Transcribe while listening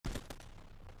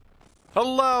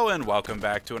Hello and welcome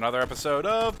back to another episode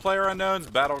of PlayerUnknown'S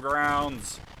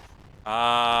Battlegrounds,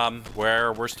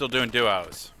 where we're still doing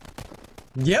duos.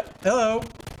 Yep, hello.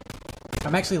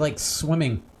 I'm actually like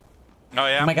swimming. Oh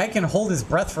yeah? I'm like, I can hold his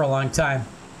breath for a long time.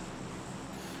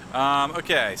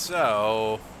 Okay,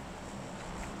 so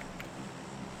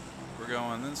we're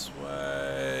going this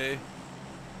way.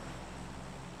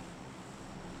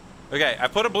 Okay, I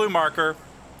put a blue marker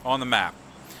on the map.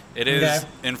 It is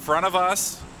in front of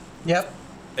us. Yep.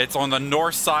 It's on the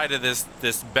north side of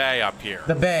this bay up here.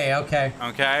 The bay, okay.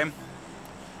 Okay?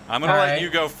 I'm gonna let you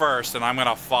go first, and I'm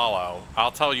gonna follow. I'll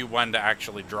tell you when to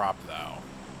actually drop,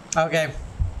 though. Okay.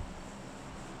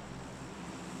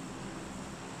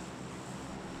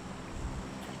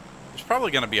 There's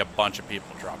probably gonna be a bunch of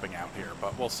people dropping out here,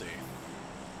 but we'll see.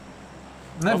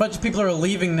 And a bunch of people are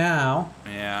leaving now.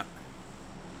 Yeah.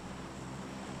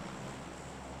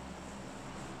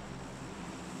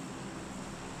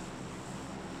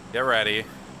 Get ready.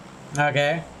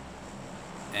 Okay.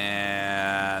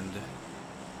 And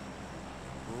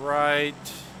right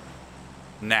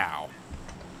now.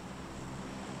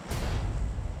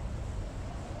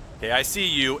 Okay, I see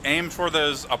you. Aim for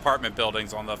those apartment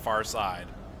buildings on the far side.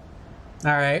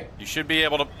 All right. You should be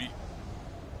able to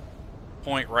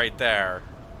point right there.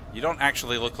 You don't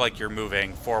actually look like you're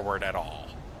moving forward at all.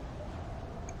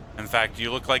 In fact,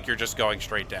 you look like you're just going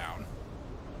straight down.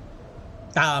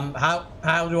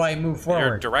 How do I move forward?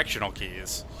 Your directional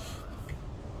keys.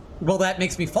 Well, that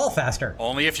makes me fall faster.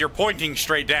 Only if you're pointing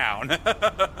straight down.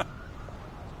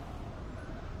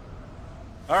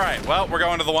 Alright, well, we're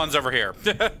going to the ones over here.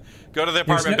 Go to the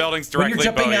apartment buildings directly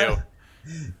below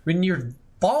you. When you're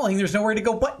falling, there's nowhere to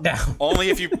go but down.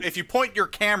 Only if you point your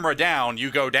camera down, you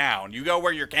go down. You go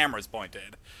where your camera's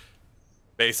pointed.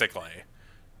 Basically.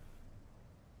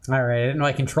 Alright, I didn't know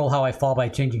I control how I fall by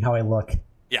changing how I look.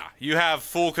 Yeah, you have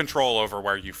full control over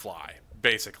where you fly.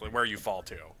 Basically, where you fall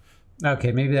to.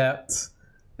 Okay, maybe that's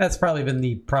probably been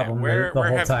the problem the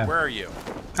whole time. Where are you?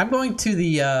 I'm going to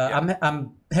the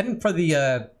I'm heading for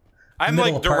the I'm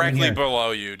like directly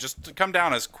below you. Just come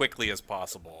down as quickly as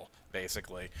possible,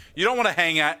 basically. You don't want to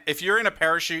hang out if you're in a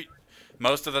parachute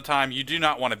most of the time, you do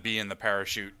not want to be in the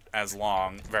parachute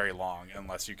very long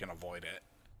unless you can avoid it.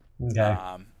 Okay.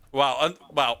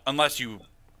 Well, unless you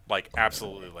like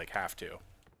absolutely like have to.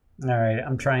 All right,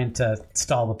 I'm trying to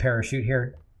stall the parachute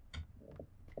here.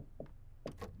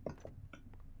 I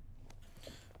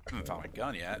haven't found a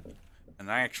gun yet,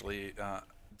 and I actually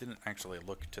didn't actually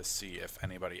look to see if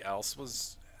anybody else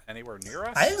was anywhere near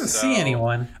us. I didn't see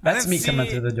anyone. That's me coming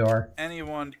through the door.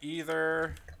 Anyone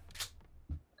either?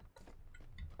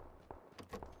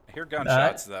 I hear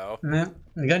gunshots though. The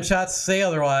gunshots say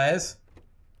otherwise.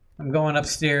 I'm going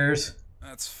upstairs.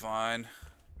 That's fine.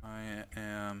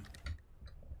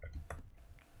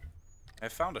 I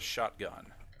found a shotgun.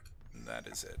 That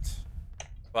is it.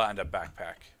 Well, and a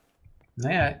backpack.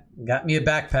 Yeah, got me a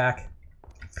backpack.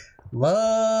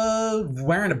 Love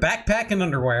wearing a backpack and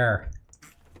underwear.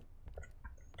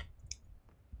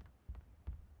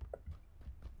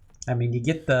 I mean, you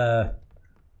get the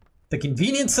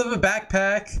convenience of a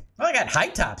backpack. Oh, I got high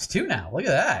tops too now. Look at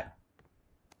that.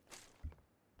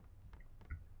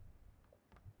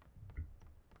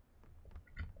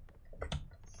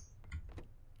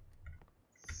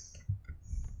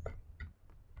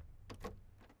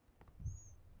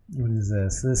 What is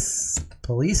this? This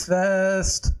police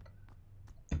vest.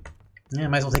 Yeah,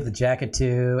 might as well take the jacket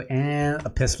too, and a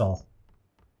pistol.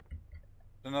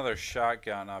 Another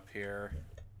shotgun up here.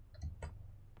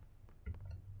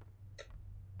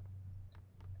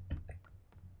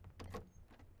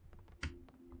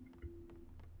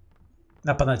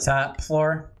 Up on the top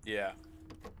floor? Yeah.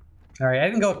 Alright, I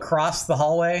didn't go across the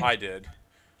hallway. I did.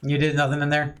 You did nothing in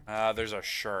there? There's a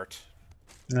shirt.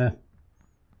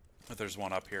 But there's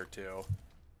one up here too.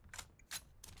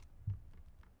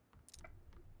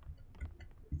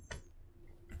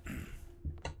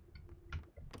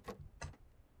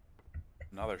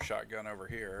 Another shotgun over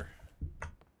here.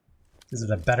 Is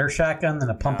it a better shotgun than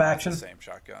a pump action? It's the same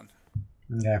shotgun.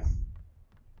 Okay.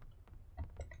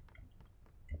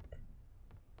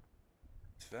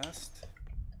 Vest.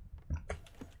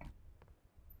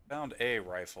 Found a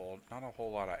rifle. Not a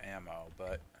whole lot of ammo,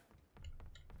 but...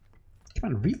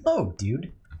 Come on, reload,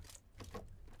 dude.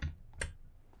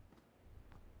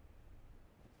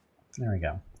 There we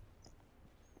go.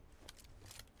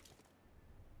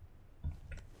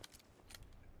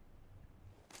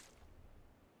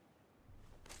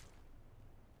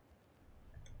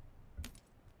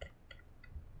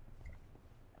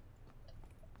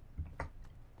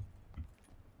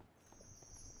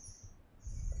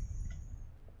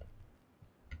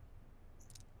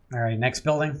 All right, next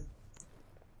building.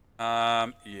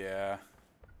 Yeah.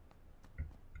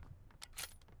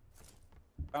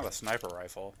 Found a sniper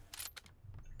rifle.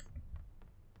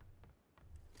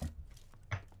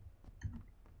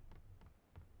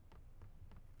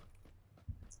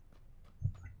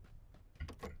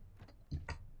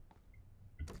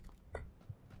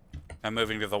 I'm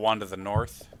moving to the one to the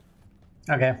north.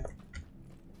 Okay.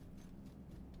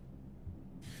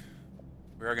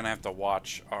 We're gonna have to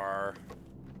watch our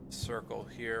circle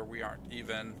here. We aren't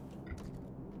even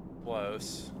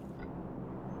close.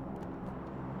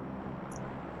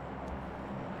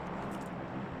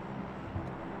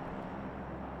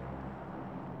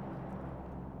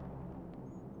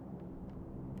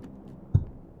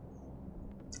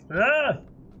 Ah!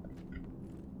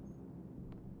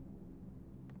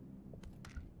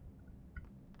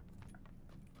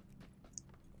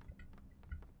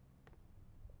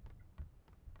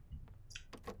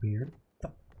 Weird.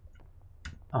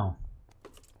 Oh. You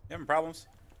having problems?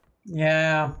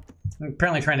 Yeah. I'm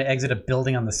apparently trying to exit a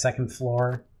building on the second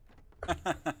floor.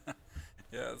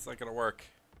 Yeah, it's not gonna work.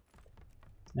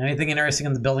 Anything interesting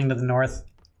in the building to the north?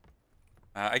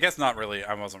 I guess not really.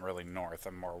 I wasn't really north.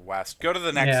 I'm more west. Go to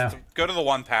the next. Yeah. Go to the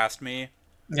one past me.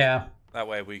 Yeah. That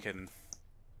way we can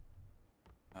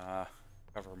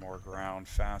cover more ground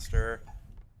faster.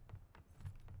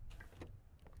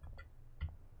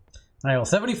 All right, well,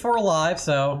 74 alive,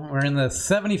 so we're in the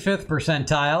 75th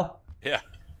percentile. Yeah.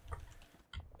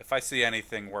 If I see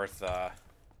anything worth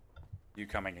you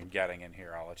coming and getting in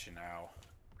here, I'll let you know.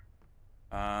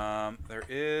 There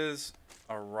is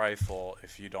a rifle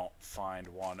if you don't find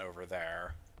one over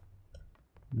there.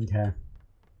 Okay.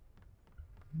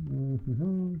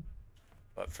 Mm-hmm.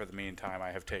 But for the meantime,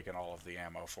 I have taken all of the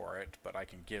ammo for it, but I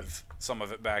can give some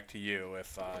of it back to you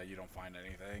if you don't find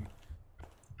anything.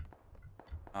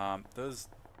 Those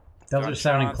are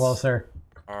sounding closer.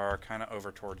 Are kind of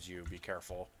over towards you. Be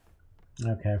careful.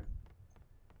 Okay.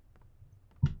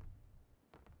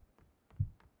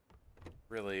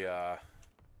 Really,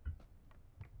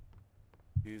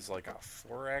 use like a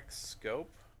 4x scope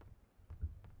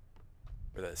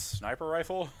for this sniper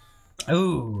rifle.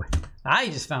 Ooh, I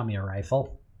just found me a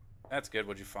rifle. That's good.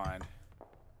 What'd you find?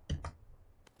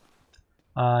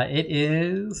 It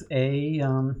is a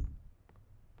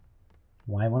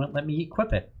Why won't it let me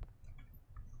equip it?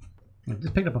 I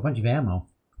just picked up a bunch of ammo.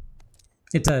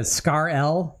 It's a Scar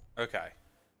L. Okay.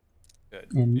 Good.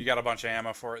 And you got a bunch of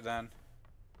ammo for it then?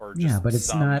 Or just yeah, but it's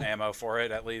some not ammo for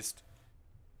it at least?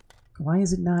 Why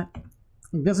is it not?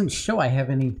 It doesn't show I have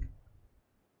any.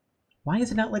 Why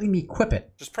is it not letting me equip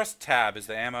it? Just press tab. Is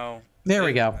the ammo? There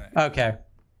we go. Okay.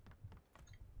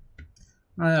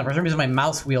 For some reason, my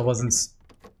mouse wheel wasn't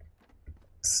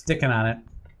sticking on it.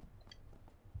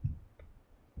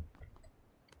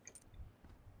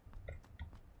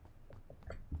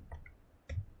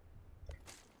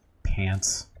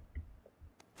 Pants.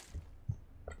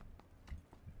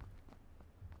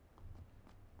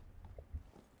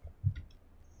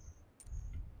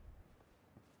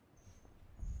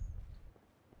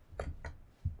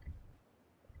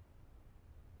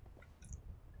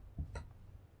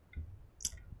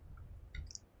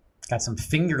 Got some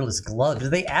fingerless gloves.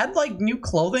 Did they add like new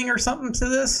clothing or something to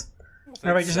this? Or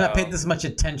have I just not paid this much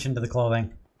attention to the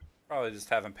clothing? Probably just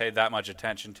haven't paid that much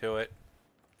attention to it.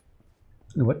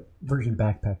 What version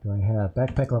backpack do I have?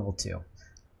 Backpack level 2.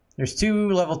 There's 2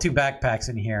 level 2 backpacks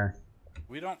in here.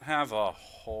 We don't have a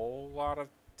whole lot of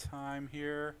time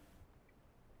here.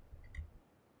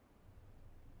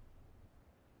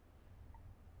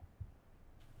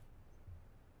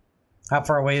 How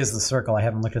far away is the circle? I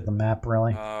haven't looked at the map,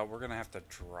 really. We're going to have to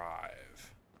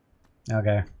drive.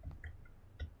 Okay.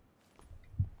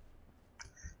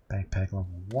 Backpack level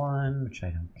 1, which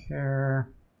I don't care.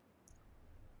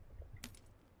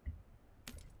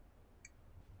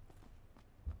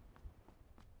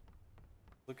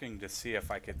 Looking to see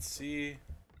if I could see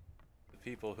the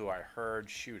people who I heard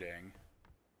shooting.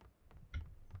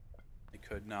 I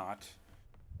could not.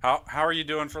 How are you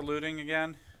doing for looting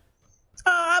again?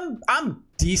 I'm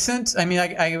decent. I mean,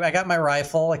 I got my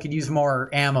rifle. I could use more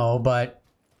ammo, but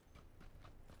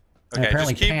okay, I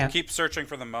apparently just can't. keep searching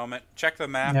for the moment. Check the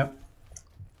map. Yep.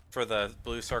 For the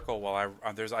blue circle. While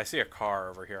I see a car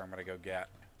over here. I'm gonna go get.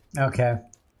 Okay.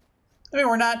 I mean,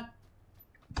 we're not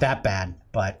that bad,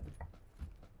 but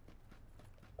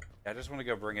I just want to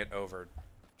go bring it over,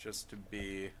 just to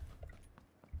be.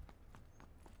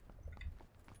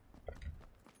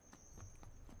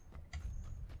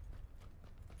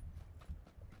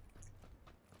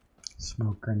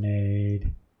 Smoke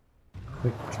grenade.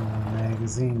 Quick draw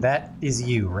magazine. That is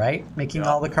you, right? Making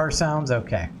all the car sounds?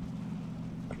 Okay.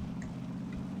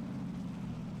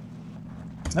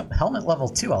 Nope, helmet level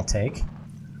 2 I'll take.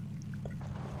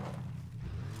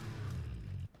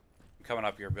 Coming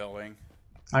up your building.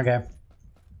 Okay.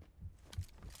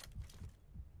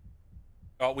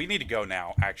 Oh, we need to go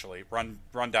now, actually. Run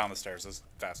down the stairs as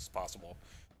fast as possible.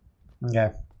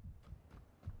 Okay.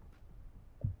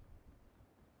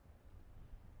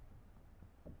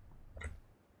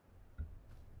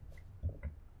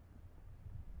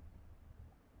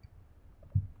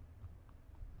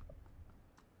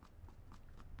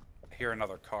 I hear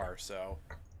another car, so...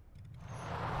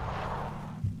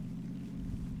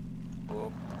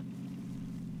 Whoop.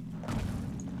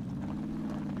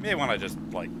 You may want to just,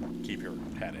 like, keep your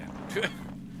head in.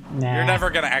 Nah. You're never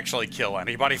going to actually kill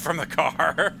anybody from the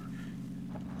car.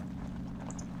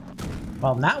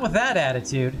 Well, not with that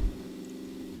attitude.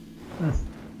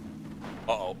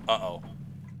 Uh-oh, uh-oh.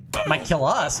 Might kill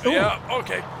us. Ooh. Yeah,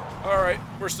 okay. Alright,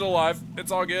 we're still alive.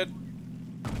 It's all good.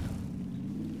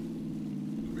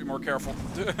 Be more careful.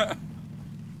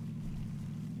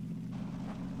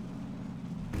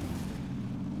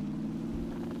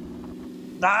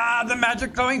 Ah, the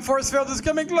magic glowing force field is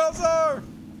coming closer!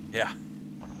 Yeah.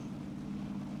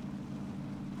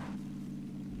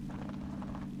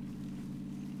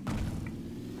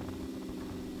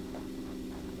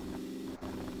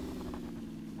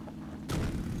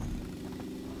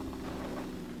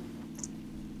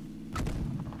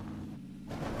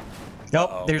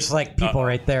 Nope, there's like people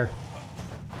right there.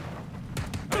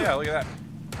 Oh yeah, look at that.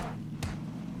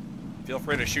 Feel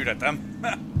free to shoot at them.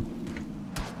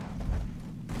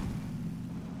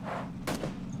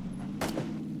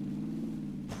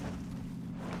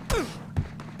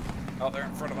 Oh, they're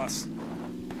in front of us.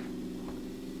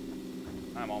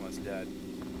 I'm almost dead.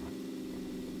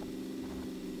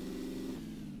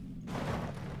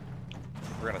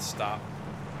 We're gonna stop.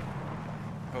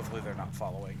 Hopefully they're not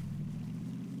following.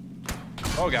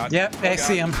 Oh god. Yep, oh, I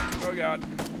see him. Oh god.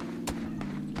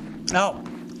 No.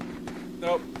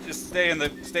 Nope. Just stay in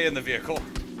the vehicle.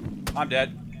 I'm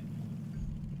dead.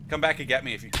 Come back and get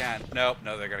me if you can. Nope.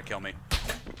 No, they're gonna kill me.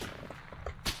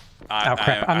 Oh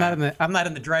crap! I'm not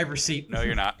in the driver's seat. No,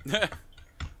 you're not.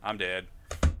 I'm dead.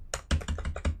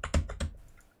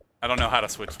 I don't know how to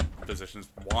switch positions.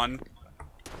 One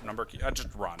number key. I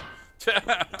just run.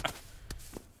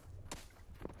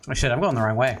 Oh shit! I'm going the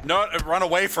wrong way. No, run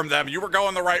away from them. You were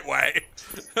going the right way.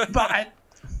 But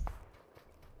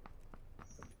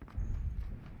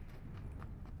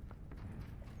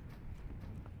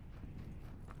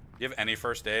You have any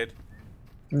first aid?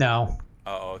 no.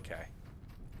 Oh, okay.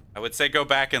 I would say go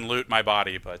back and loot my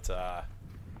body, but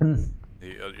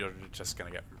you're just gonna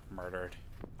get murdered.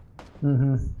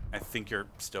 I think you're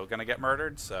still gonna get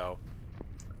murdered, so...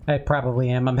 I probably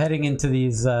am. I'm heading into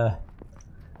these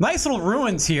nice little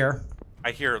ruins here.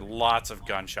 I hear lots of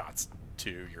gunshots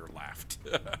to your left.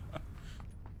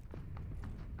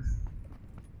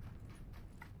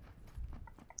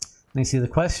 Let me see. The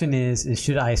question is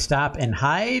should I stop and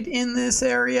hide in this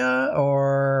area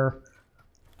or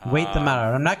wait them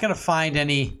out? I'm not going to find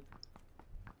any.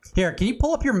 Here, can you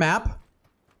pull up your map?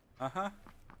 Uh-huh.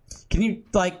 Can you,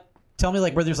 like, tell me,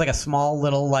 like, where there's, like, a small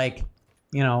little, like,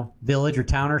 you know, village or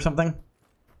town or something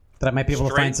that I might be able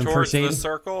to find some first aid? Straight towards the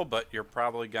circle, but you're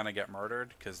probably going to get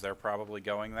murdered because they're probably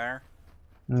going there.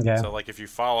 Okay. So, like, if you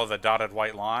follow the dotted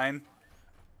white line...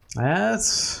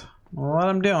 That's what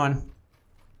I'm doing.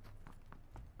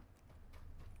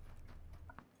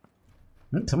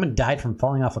 Someone died from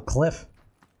falling off a cliff.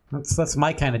 That's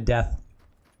my kind of death.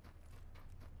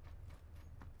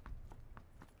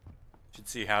 Should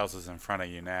see houses in front of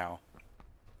you now.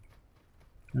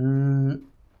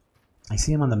 I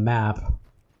see him on the map.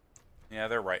 Yeah,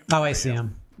 they're right. Oh, I see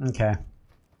him. Okay.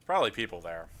 Probably people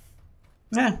there.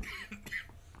 Yeah.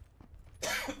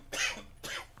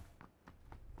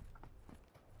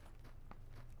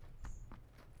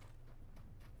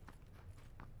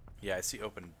 Yeah, I see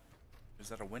open. Is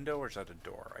that a window or is that a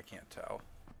door? I can't tell.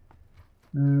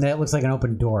 That looks like an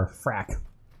open door. Frack.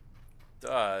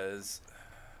 Does.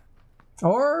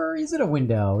 Or is it a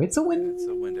window? It's a window. It's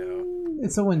a window.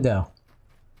 It's a window.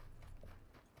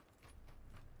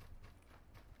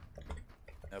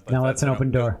 No, that's an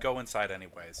open door. Go inside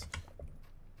anyways.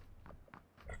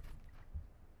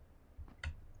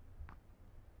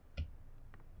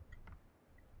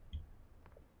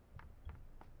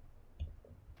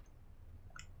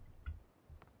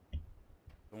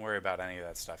 Don't worry about any of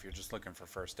that stuff. You're just looking for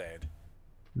first aid.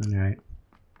 All right.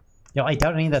 Yo, I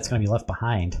doubt any of that's going to be left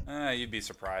behind. You'd be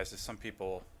surprised. If some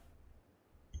people...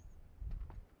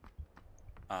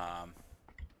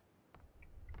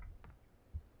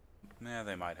 Yeah,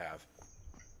 they might have.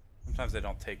 Sometimes they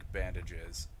don't take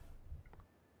bandages.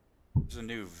 There's a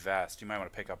new vest. You might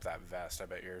want to pick up that vest. I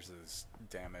bet yours is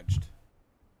damaged.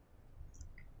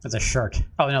 It's a shirt.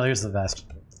 Oh, no, there's the vest.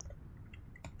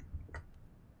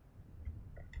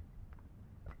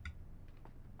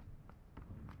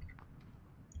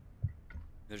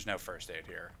 There's no first aid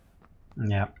here.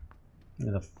 Yeah.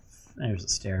 There's the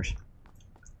stairs.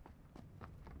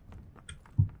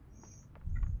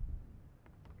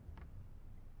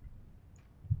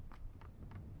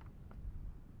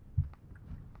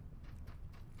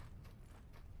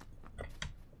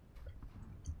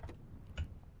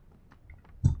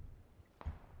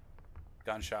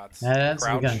 Gunshots. That's the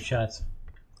Crouch. gunshots.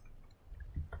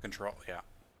 Control, yeah.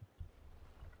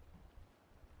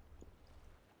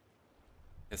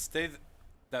 Stay.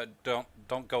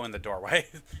 Don't go in the doorway.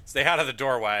 Stay out of the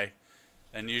doorway,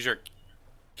 and use your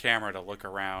camera to look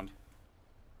around.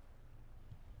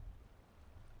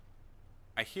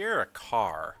 I hear a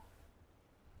car.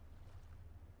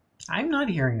 I'm not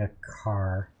hearing a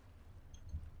car.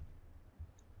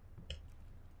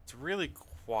 It's really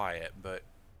quiet, but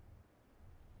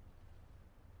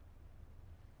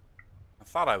I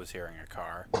thought I was hearing a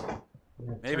car.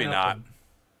 Maybe not.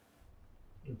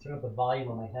 You turn up the volume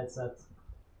on my headsets.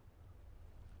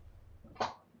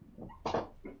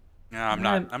 No,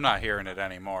 I'm not hearing it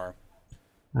anymore.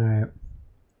 All right.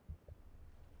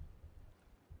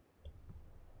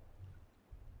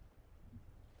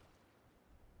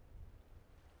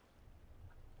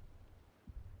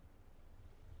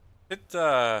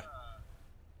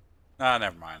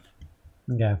 Never mind.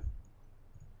 Okay.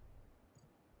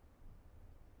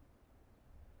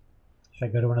 Should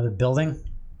I go to another building?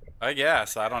 I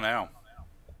guess. I don't know.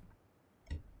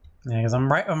 Yeah, because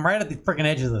I'm right at the freaking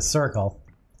edge of the circle.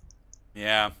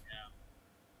 Yeah.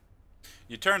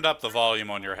 You turned up the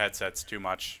volume on your headsets too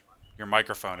much. Your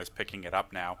microphone is picking it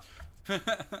up now.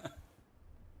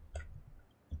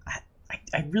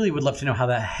 I really would love to know how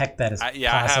the heck that is possible.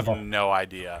 I have no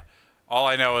idea. All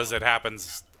I know is it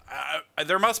happens.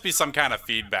 There must be some kind of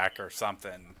feedback or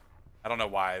something. I don't know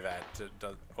why that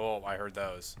does. Oh, I heard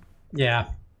those. Yeah.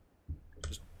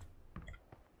 Just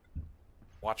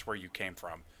watch where you came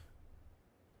from.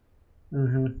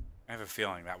 Mm-hmm. I have a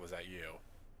feeling that was at you.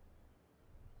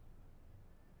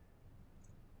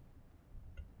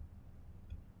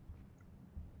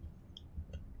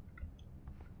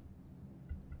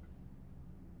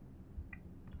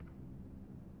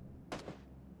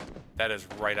 That is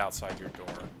right outside your door.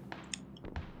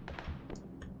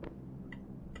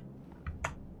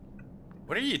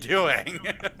 What are you doing?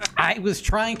 I was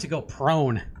trying to go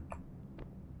prone.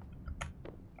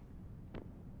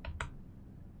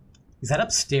 Is that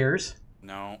upstairs?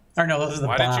 No. Or no, those are the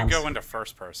bombs. Why did you go into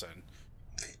first person?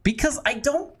 Because I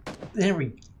don't... There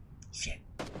we... Shit.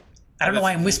 I don't know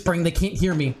why I'm whispering. They can't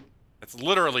hear me. It's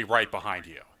literally right behind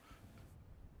you.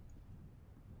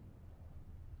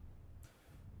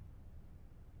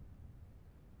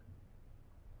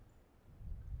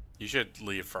 You should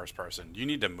leave first person. You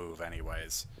need to move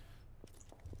anyways.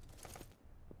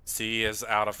 C is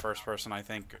out of first person, I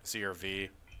think. C or V.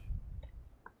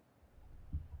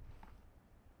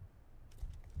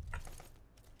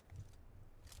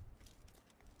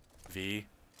 V,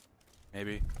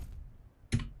 maybe.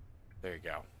 There you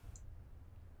go.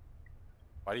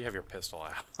 Why do you have your pistol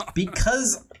out?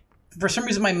 Because for some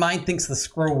reason my mind thinks the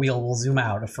scroll wheel will zoom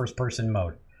out of first person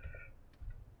mode.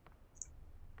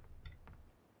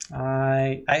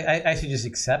 I should just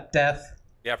accept death.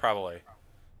 Yeah, probably.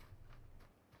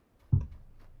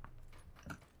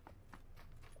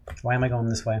 Why am I going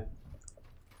this way?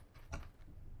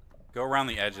 Go around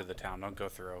the edge of the town. Don't go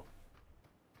through.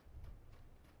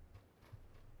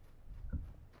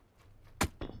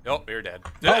 Oh, you're dead.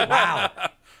 Oh, wow.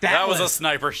 That was a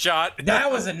sniper shot.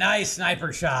 That was a nice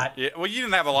sniper shot. Yeah, well, you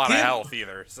didn't have a lot of health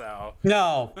either, so.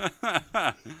 No.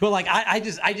 But like I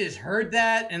just heard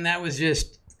that, and that was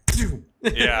just.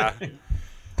 Yeah.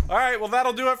 All right, well,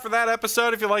 that'll do it for that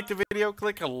episode. If you liked the video,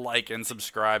 click a like and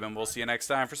subscribe, and we'll see you next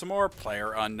time for some more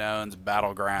PlayerUnknown's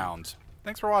Battlegrounds.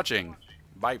 Thanks for watching.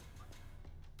 Bye.